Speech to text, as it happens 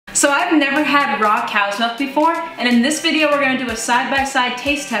So I've never had raw cow's milk before, and in this video we're going to do a side-by-side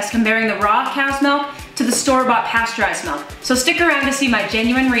taste test comparing the raw cow's milk to the store-bought pasteurized milk. So stick around to see my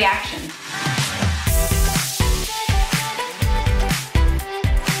genuine reaction.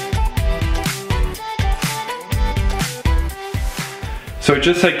 So I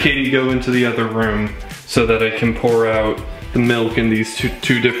just had Katie go into the other room so that I can pour out the milk in these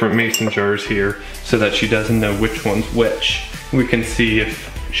two different mason jars here so that she doesn't know which one's which. We can see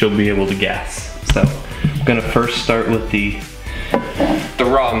if she'll be able to guess. So I'm gonna first start with the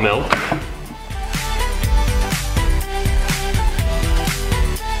raw milk.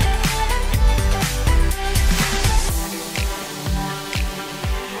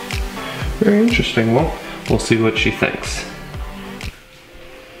 Very interesting. Well, we'll see what she thinks.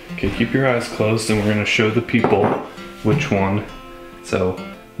 Okay, keep your eyes closed and we're gonna show the people which one. So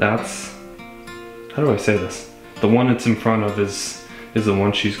that's, how do I say this? The one that's in front of is the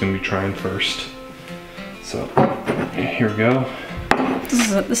one she's gonna be trying first. So here we go.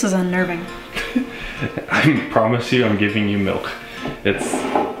 This is unnerving. I promise you I'm giving you milk. It's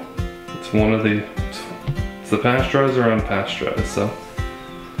one of the, it's the pasteurized or unpasteurized, so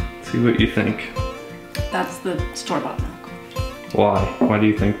let's see what you think. That's the store-bought milk. Why? Why do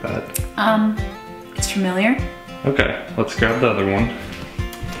you think that? It's familiar. Okay, let's grab the other one.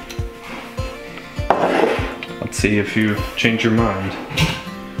 Let's see if you change your mind.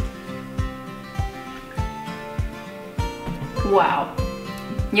 Wow.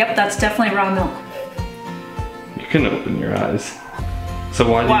 Yep, that's definitely raw milk. You can open your eyes. So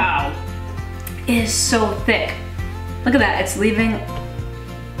why do Wow. It is so thick. Look at that, it's leaving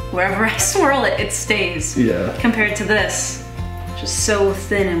wherever I swirl it, it stays. Yeah. Compared to this. Just so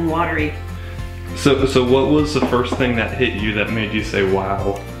thin and watery. So what was the first thing that hit you that made you say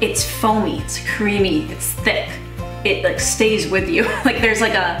wow? It's foamy, it's creamy, it's thick. It like stays with you. Like there's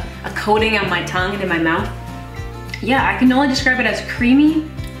like a coating on my tongue and in my mouth. Yeah, I can only describe it as creamy,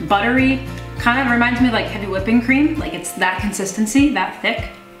 buttery, kind of reminds me of like heavy whipping cream. Like it's that consistency, that thick.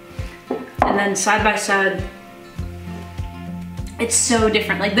 And then side by side, it's so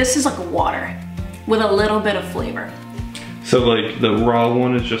different. Like this is like water with a little bit of flavor. So like the raw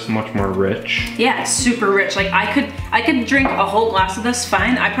one is just much more rich? Yeah, it's super rich. Like I could drink a whole glass of this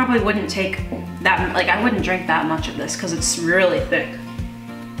fine. I probably wouldn't take that, like I wouldn't drink that much of this because it's really thick.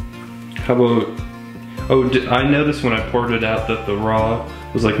 How about, oh, I noticed when I poured it out that the raw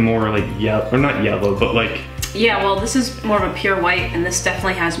was like more like yellow, or not yellow, but like. Yeah, well this is more of a pure white and this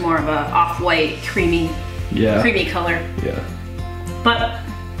definitely has more of a off-white, creamy color. Yeah. But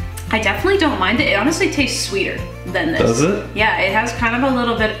I definitely don't mind it. It honestly tastes sweeter than this. Does it? Yeah, it has kind of a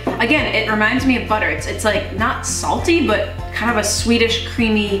little bit, again, it reminds me of butter. It's like not salty, but kind of a sweetish,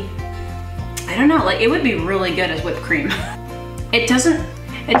 creamy, I don't know, like it would be really good as whipped cream. It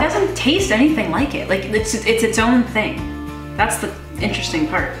doesn't taste anything like it. Like it's its own thing. That's the interesting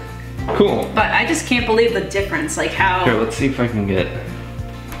part. Cool. But I just can't believe the difference, like how. Here, let's see if I can get.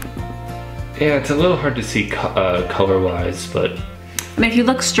 Yeah, it's a little hard to see color-wise, but. I mean, if you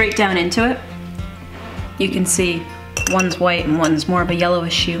look straight down into it, you can see one's white and one's more of a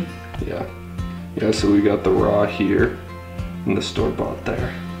yellowish hue. Yeah. Yeah, so we got the raw here and the store-bought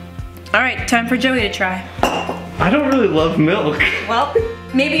there. All right, time for Joey to try. I don't really love milk. Well,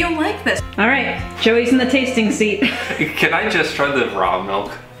 maybe you'll like this. All right, Joey's in the tasting seat. Can I just try the raw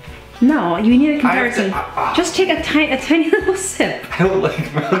milk? No, you need a comparison. Just take a tiny little sip. I don't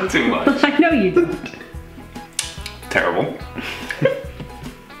like milk too much. I know you don't. Terrible.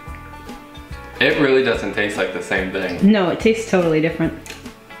 It really doesn't taste like the same thing. No, it tastes totally different.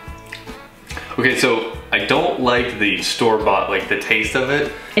 Okay, so I don't like the store-bought, like the taste of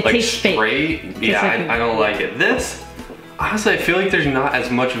it. It like tastes straight. fake. Yeah, Like I don't like it. This, honestly, I feel like there's not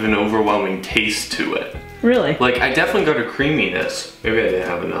as much of an overwhelming taste to it. Really? Like, I definitely got a creaminess. Maybe I didn't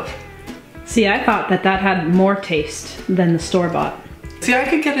have enough. See, I thought that had more taste than the store-bought. See, I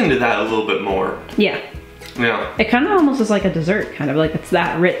could get into that a little bit more. Yeah. Yeah. It kind of almost is like a dessert, kind of like it's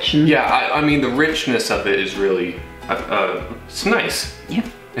that rich. And yeah, I mean, the richness of it is really, it's nice. Yeah.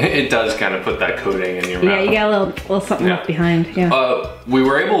 It does kind of put that coating in your mouth. Yeah, you got a little something left behind, yeah. We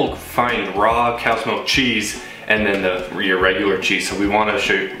were able to find raw cow's milk cheese and then your regular cheese, so we want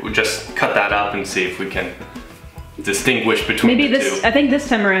to just cut that up and see if we can distinguish between the two. I think this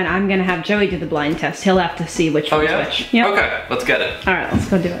time around I'm gonna have Joey do the blind test. He'll have to see which one's which. Yep. Okay, let's get it. All right, let's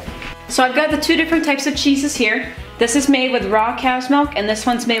go do it. So I've got the two different types of cheeses here. This is made with raw cow's milk, and this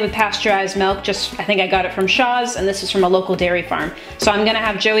one's made with pasteurized milk. I think I got it from Shaw's, and this is from a local dairy farm. So I'm gonna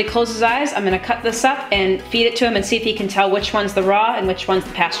have Joey close his eyes. I'm gonna cut this up and feed it to him and see if he can tell which one's the raw and which one's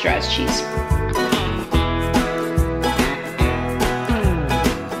the pasteurized cheese.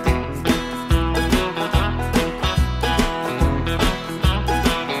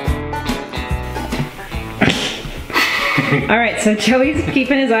 All right, so Joey's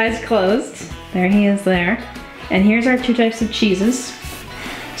keeping his eyes closed. There he is there. And here's our 2 types of cheeses.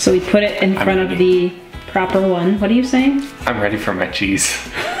 So we put it in front of the proper one. What are you saying? I'm ready for my cheese.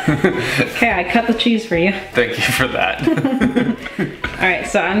 Okay, I cut the cheese for you. Thank you for that. All right,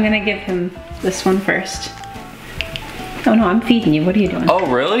 so I'm gonna give him this one first. Oh no, I'm feeding you. What are you doing? Oh,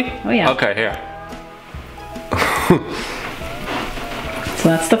 really? Oh yeah. Okay, here. So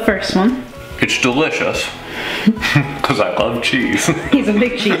that's the first one. It's delicious. Because I love cheese. He's a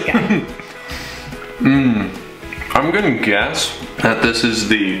big cheese guy. I'm gonna guess that this is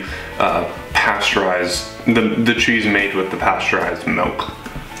the pasteurized, the cheese made with the pasteurized milk.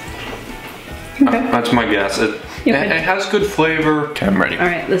 Okay. That's my guess. It has good flavor. Okay, I'm ready. All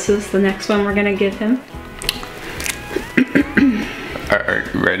right, this is the next one we're gonna give him. Are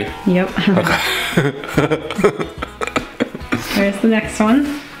you ready? Yep. Okay. There's the next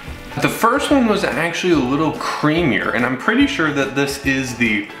one. The first one was actually a little creamier, and I'm pretty sure that this is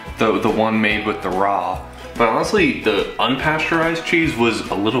the one made with the raw. But honestly, the unpasteurized cheese was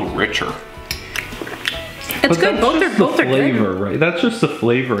a little richer. It's good. Both are flavor, good. right? That's just the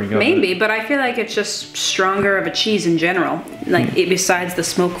flavoring of Maybe, it. but I feel like it's just stronger of a cheese in general, like besides the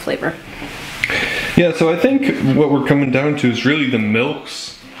smoke flavor. Yeah, so I think what we're coming down to is really the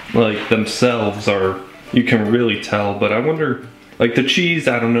milks, like themselves are, you can really tell, but I wonder, like the cheese,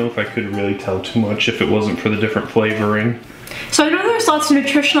 I don't know if I could really tell too much if it wasn't for the different flavoring. So I know there's lots of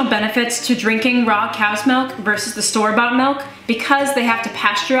nutritional benefits to drinking raw cow's milk versus the store-bought milk because they have to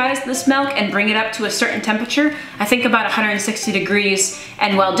pasteurize this milk and bring it up to a certain temperature. I think about 160 degrees,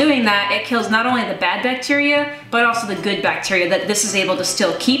 and while doing that, it kills not only the bad bacteria, but also the good bacteria that this is able to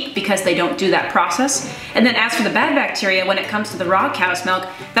still keep because they don't do that process. And then as for the bad bacteria, when it comes to the raw cow's milk,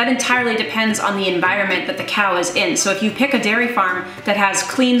 that entirely depends on the environment that the cow is in. So if you pick a dairy farm that has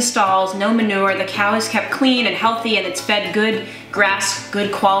clean stalls, no manure, the cow is kept clean and healthy and it's fed good grass,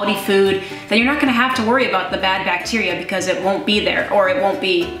 good quality food, then you're not gonna have to worry about the bad bacteria because it won't be there or it won't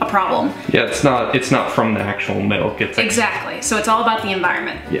be a problem. Yeah, it's not from the actual milk. It's exactly. So it's all about the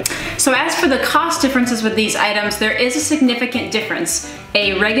environment. Yeah. So as for the cost differences with these items, there is a significant difference.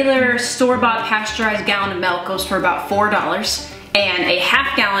 A regular store-bought pasteurized gallon of milk goes for about $4. And a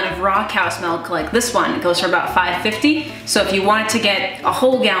half gallon of raw cow's milk, like this one, goes for about $5.50. So if you wanted to get a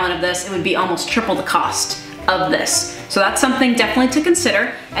whole gallon of this, it would be almost triple the cost of this. So that's something definitely to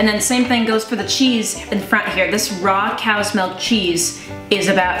consider. And then same thing goes for the cheese in front here. This raw cow's milk cheese is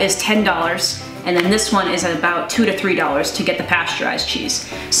 $10. And then this one is about $2 to $3 to get the pasteurized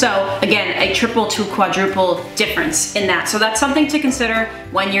cheese. So again, a triple to quadruple difference in that. So that's something to consider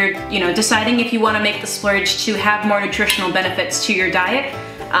when you're deciding if you want to make the splurge to have more nutritional benefits to your diet.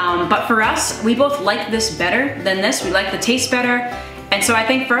 But for us, we both like this better than this. We like the taste better. And so I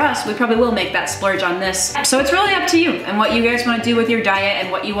think for us, we probably will make that splurge on this. So it's really up to you and what you guys want to do with your diet and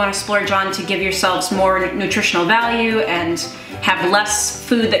what you want to splurge on to give yourselves more nutritional value and have less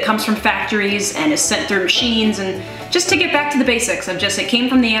food that comes from factories and is sent through machines, and just to get back to the basics of just it came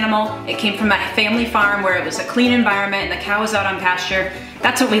from the animal, it came from a family farm where it was a clean environment and the cow was out on pasture.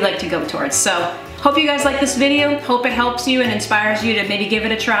 That's what we like to go towards. So hope you guys like this video. Hope it helps you and inspires you to maybe give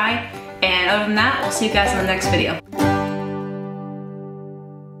it a try. And other than that, we'll see you guys in the next video.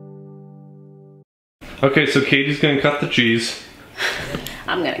 Okay, so Katie's gonna cut the cheese.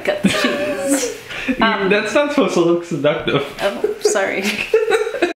 I'm gonna cut the cheese. That's not supposed to look seductive. Oh, sorry.